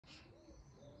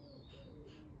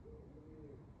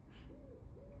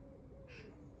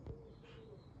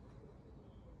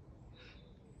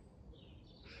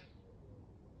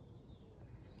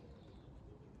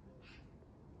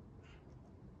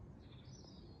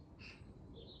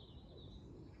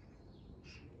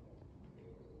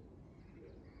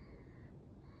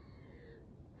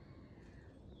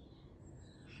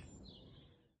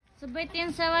सुबह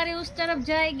 3 सवारी उस तरफ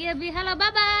जाएगी अभी। Hello bye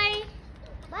bye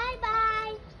bye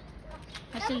bye.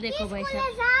 Harsil देखो भाई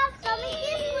साहब,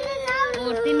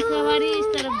 और 3 सवारी इस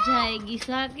तरफ जाएगी।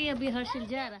 साकी अभी हर्षिल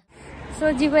जा रहा।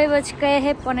 सो जी भाई बज गए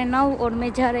हैं 9:15 और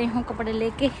मैं जा रही हूँ कपड़े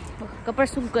लेके। कपड़े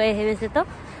सूख गए हैं वैसे तो,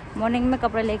 मॉर्निंग में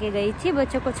कपड़े लेके गई थी,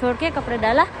 बच्चों को छोड़ के कपड़े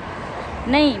डाला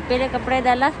नहीं, पहले कपड़े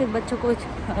डाला फिर बच्चों को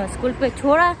स्कूल पे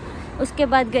छोड़ा, उसके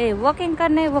बाद गए वॉकिंग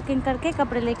करने, वॉकिंग करके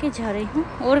कपड़े लेके जा रही हूँ।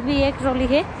 और भी एक ट्रॉली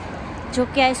है जो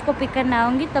क्या इसको पिक करने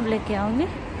आऊँगी तब लेके आऊँगी।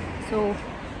 सो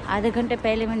आधे घंटे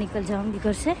पहले मैं निकल जाऊँगी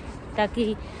घर से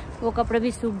ताकि वो कपड़े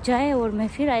भी सूख जाए और मैं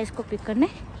फिर आइस को पिक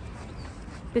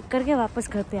करके वापस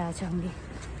घर पे आ जाऊँगी।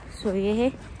 सो ये है।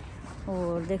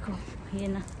 और देखो ये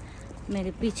ना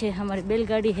मेरे पीछे हमारी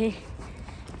बैलगाड़ी है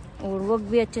और वॉक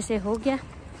भी अच्छे से हो गया।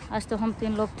 आज तो हम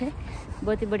 3 लोग थे,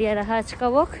 बहुत ही बढ़िया रहा आज का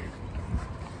वॉक।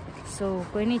 सो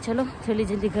कोई नहीं, चलो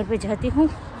जल्दी घर पे जाती हूँ।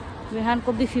 विहान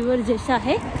को भी फीवर जैसा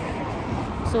है,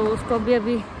 सो उसको भी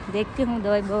अभी देखती हूँ,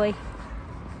 दवाई बवाई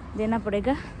देना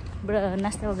पड़ेगा।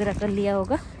 नाश्ता वगैरह कर लिया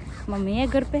होगा, मम्मी है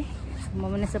घर पे,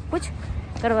 मम्मी ने सब कुछ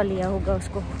करवा लिया होगा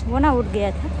उसको, वो ना उठ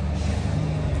गया था।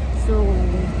 सो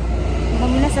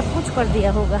मम्मी ने सब कुछ कर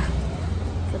दिया होगा।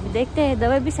 तो अभी देखते हैं,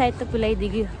 दवाई भी शायद तो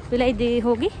पिलाई दी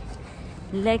होगी,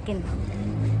 लेकिन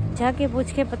जाके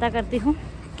पूछ के पता करती हूँ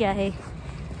क्या है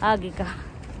आगे का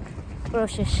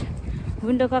प्रोसेस।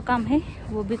 विंडो का काम है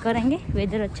वो भी करेंगे,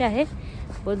 वेदर अच्छा है,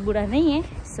 बहुत बुरा नहीं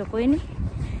है। सो कोई नहीं,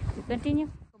 कंटिन्यू।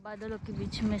 बादलों के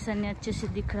बीच में सन अच्छे से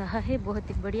दिख रहा है, बहुत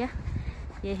ही बढ़िया।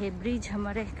 ये है ब्रिज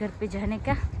हमारे घर पे जाने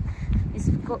का।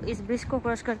 इस ब्रिज को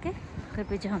क्रॉस करके घर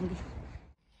पे जाऊंगी।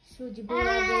 सो जी आ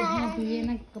गए हैं, अभी ये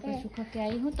ना कपड़े सुखा के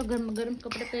आई हूँ तो गर्म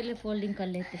कपड़े पहले फोल्डिंग कर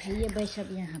लेते हैं। ये भाई सब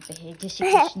यहाँ पे है। जय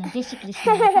श्री कृष्ण, जय Shri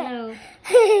Krishna. Hello,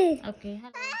 okay,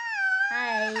 hello,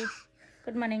 हाय,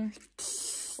 गुड मॉर्निंग।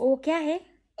 ओ क्या है?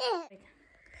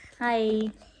 हाय,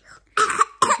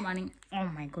 good morning.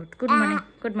 Oh my God, good morning,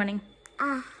 good morning.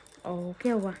 ओ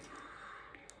क्या हुआ,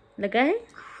 लगा है?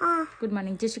 गुड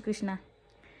मॉर्निंग, जय श्री कृष्णा,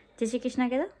 जय श्री कृष्णा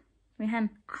कह दो विहान,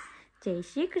 जय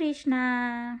श्री कृष्णा।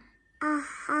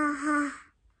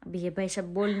 अभी ये भाई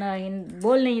सब बोल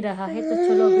नहीं रहा है तो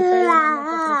चलो अभी पहले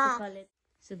कपड़े सुखा लेते।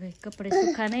 सुबह कपड़े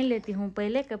सुखा नहीं लेती हूँ,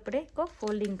 पहले कपड़े को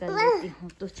फोल्डिंग कर लेती हूँ।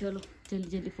 तो चलो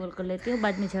जल्दी फोल्ड कर लेती हूँ,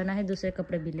 बाद में जाना है दूसरे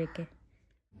कपड़े भी लेके।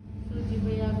 तो जी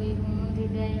भाई आ गई हूँ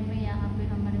ड्रायर में, यहाँ पे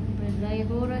हमारे कपड़े ड्राई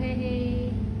हो रहे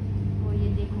हैं। और ये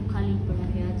देखो खाली पड़ा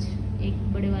है, आज एक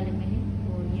बड़े वाले में है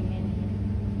और ये मैंने है,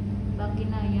 बाकी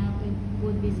ना यहाँ पे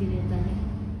बहुत बिजी रहता है।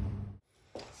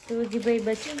 तो जी भाई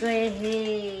बच गए हैं,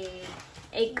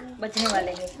 एक बचने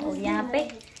वाले हैं। और यहाँ पे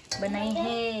बनाई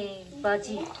है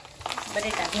भाजी,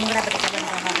 बटेटा, भुंगरा बटेटा बन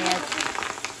रहा है आज।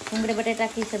 भुंगरे बटेटा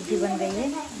की सब्जी बन गई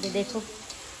है। अभी देखो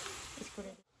इसको।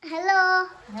 हेलो,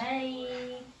 हाय,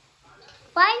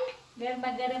 फाइन।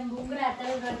 गरम भुंगरा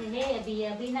तल रहे हैं।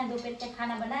 अभी ना दोपहर का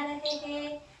खाना बना रहे हैं।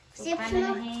 तो खाने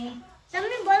में है,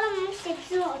 सबने बोला मैं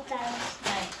शिफ्ट होता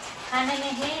है। खाने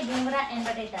में है भुंगरा एंड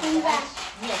बटेटा।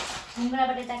 यस, भुंगरा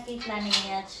बटेटा की प्लानिंग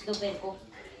है आज दोपहर को।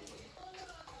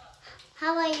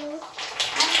 How are you?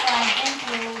 I'm fine, thank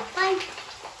you. Fine.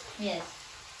 Yes.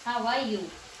 How are you?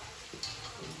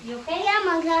 You okay? क्या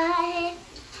मंग रहा है?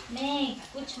 मैं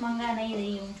कुछ मंगा नहीं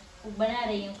रही हूँ, बना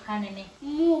रही हूँ खाने में।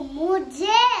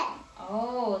 मुझे?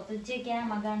 ओह, तुझे क्या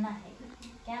मंगाना है?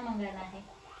 क्या मंगाना है?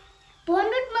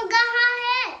 बंदूक मंगाना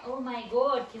है। Oh my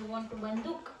God, you want to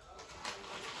बंदूक?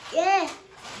 Yeah.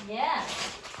 Yeah.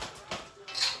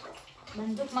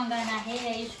 बंदूक मंगाना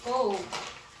है इसको।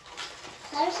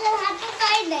 हाथ तो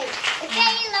काट नहीं, इसका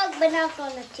ये लोग बना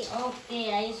कर लेते। ओके,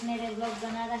 आयुष मेरे ब्लॉग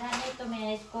बना रहा है तो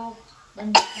मैं इसको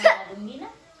बंदूक मंगा दूंगी ना।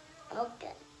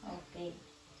 Okay, okay,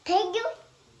 thank you.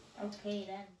 Okay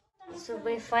done.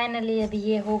 सुबह फाइनली अभी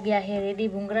ये हो गया है रेडी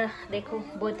भुंगरा। देखो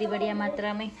बहुत ही बढ़िया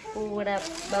मात्रा में पूरा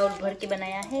बाउल भर के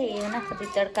बनाया है। ये ना अभी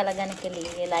तड़का लगाने के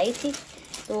लिए ये लाई थी,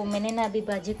 तो मैंने ना अभी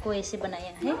भाजी को ऐसे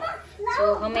बनाया है।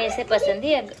 तो हमें ऐसे पसंद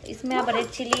है। इसमें अब रेड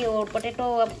चिली और पोटैटो,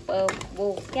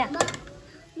 वो क्या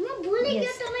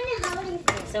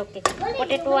ओके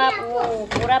पोटैटो आप वो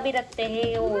पूरा भी रखते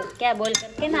हैं, वो क्या बॉईल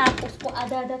करके ना आप उसको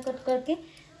आधा आधा कट करके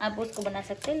आप उसको बना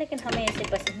सकते हैं, लेकिन हमें ऐसे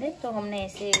पसंद है तो हमने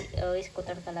ऐसे इसको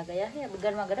तड़का लगाया है। अब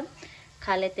गर्मा गर्म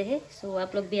खा लेते हैं। सो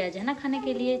आप लोग भी आ जाना खाने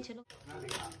के लिए। चलो,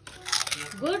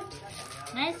 good,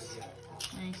 nice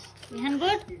nice, Vihaan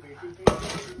good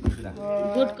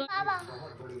good.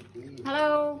 Hello,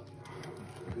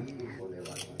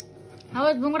 how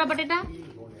is भुंगरा बटेटा?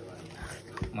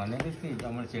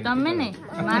 तमे ने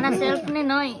माना सेल्फ ने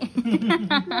नहीं।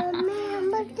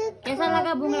 कैसा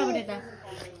लगा भुंगरा बटेटा?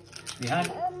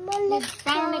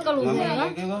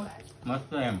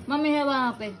 मस्त है। मम्मी है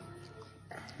वहाँ पे।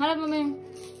 हेलो मम्मी,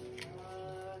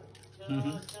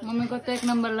 मम्मी को तो 1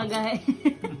 नंबर लगा है।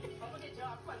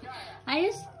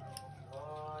 आयुष,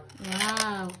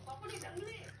 वाव,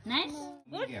 नाइस,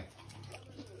 गुड।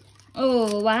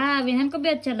 ओह वाह, विहान को भी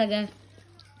अच्छा लगा।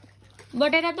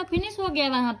 बटेटा तो फिनिश हो गया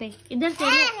वहाँ पे। इधर से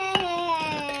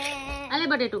अले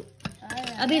बटेटू,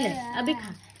 अभी ले, अभी खा।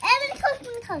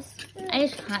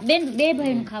 आयुष खा, बे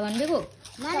भाई खावन देखो।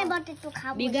 मैंने बटेटू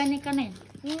खा। बिगाने का नहीं।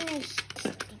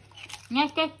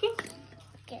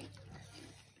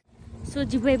 सो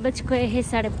जी भाई बज गए हैं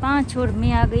 5:30 और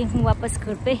मैं आ गई हूँ वापस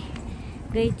घर पे।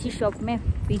 गई थी शॉप में,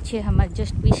 पीछे हमारे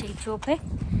जस्ट पीछे ही शॉप है।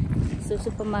 सो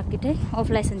सुपर मार्केट है, ऑफ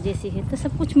लाइसेंस जैसी है, तो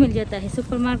सब कुछ मिल जाता है।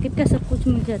 सुपर मार्केट का सब कुछ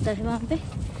मिल जाता है वहाँ पे।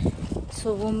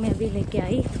 सो वो मैं अभी लेके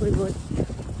आई, थोड़ी बहुत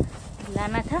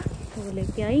लाना था तो वो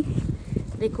लेके आई।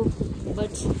 देखो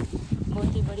बर्ड्स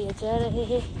बहुत ही बढ़िया जा रहे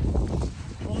हैं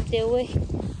घूमते हुए।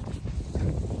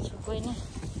 कोई नहीं,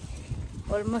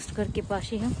 ऑलमोस्ट घर के पास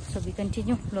ही हूँ। सभी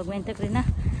कंटिन्यू लोग में तक रहना।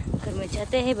 घर में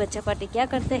जाते हैं, बच्चा पार्टी क्या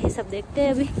करते हैं सब देखते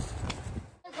हैं अभी।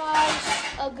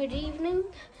 Good evening,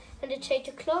 and it's 8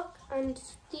 o'clock, and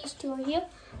these two are here,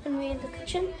 and we're in the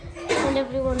kitchen, and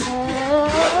everyone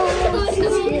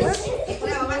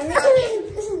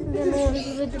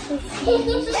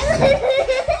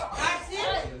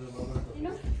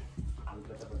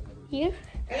here.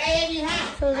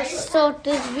 So the sort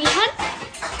is Bihan.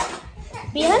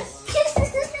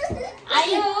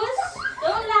 Ayush,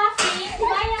 don't laugh.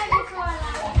 Why are you so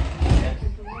laughing?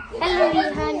 Hello,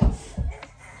 Bihan.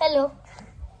 Hello.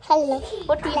 Hello.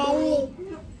 What are you doing?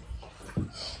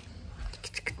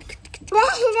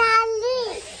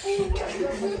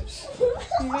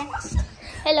 Next.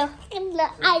 Hello. Hello,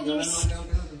 Ayush.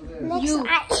 Next. You.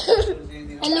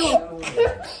 Hello.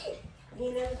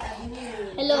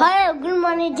 Hello. Hello. Good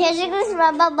morning. Jai Shri Krishna.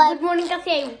 Bye. Good morning.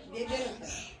 Kaise aayi?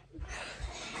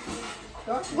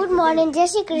 Good morning. Jai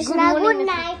Shri Krishna. Good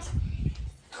night.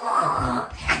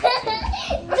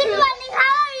 Good morning.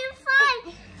 How are you? Fine.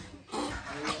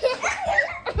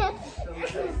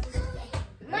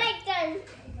 My turn.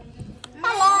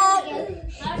 Hello.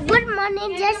 Good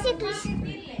morning. Jai Shri Krishna.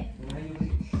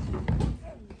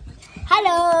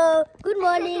 Hello. Good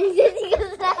morning. Jai Shri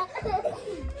Krishna.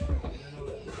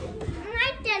 My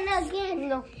turn again.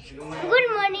 No. Good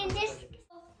morning. Jai Shri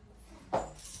Krishna.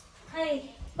 Hi.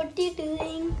 What are you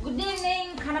doing? Good evening.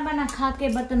 खाना बना खा के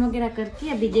बर्तन वगैरह करके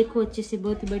अभी देखो अच्छे से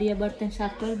बहुत ही बढ़िया बर्तन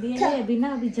साफ कर दिए हैं। अभी ना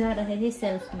अभी जा रहे हैं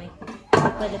सेल्फ में।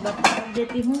 पहले बर्तन रख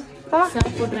देती हूँ,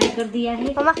 सबको ड्राई कर दिया है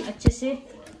अच्छे से।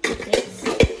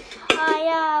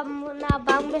 आया ना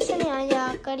बांग में से नहीं आया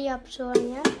करी आप सो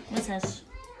आया मसाज।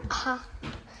 हाँ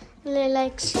ले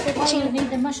लाइक स्ट्रेचिंग नहीं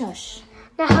तो मसाज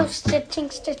ना हाउ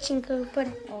स्ट्रेचिंग कर ऊपर।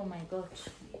 Oh my God.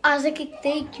 आज एक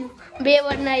थैंक यू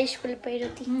बेवरना स्कूल पे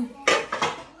रहती।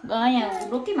 आया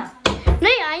रोकी माँ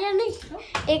नहीं आया नहीं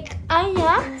एक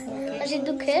आया ऐसे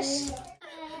दुखेस।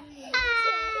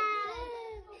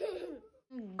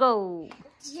 गो।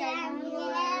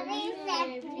 January,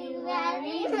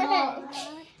 February, March,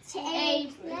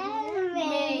 April,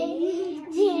 May,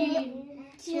 June,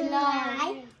 July,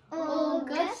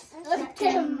 August,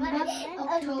 September,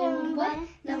 October,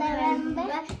 November,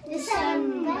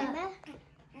 December.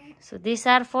 So these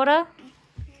are for a,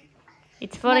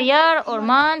 it's for a year or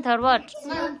month or what?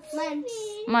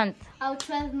 Month. Oh,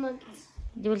 12 months.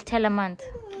 You will tell a month.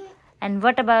 And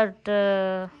what about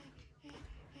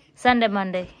Sunday,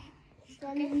 Monday?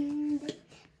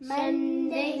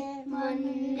 Monday,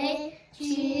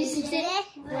 Tuesday,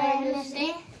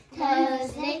 Wednesday,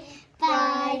 Thursday,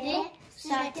 Friday,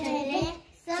 Saturday,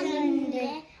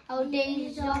 Sunday. Our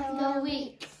days of the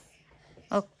week.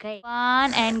 Okay.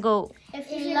 One and go.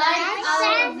 If you like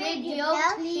our video,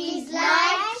 please like.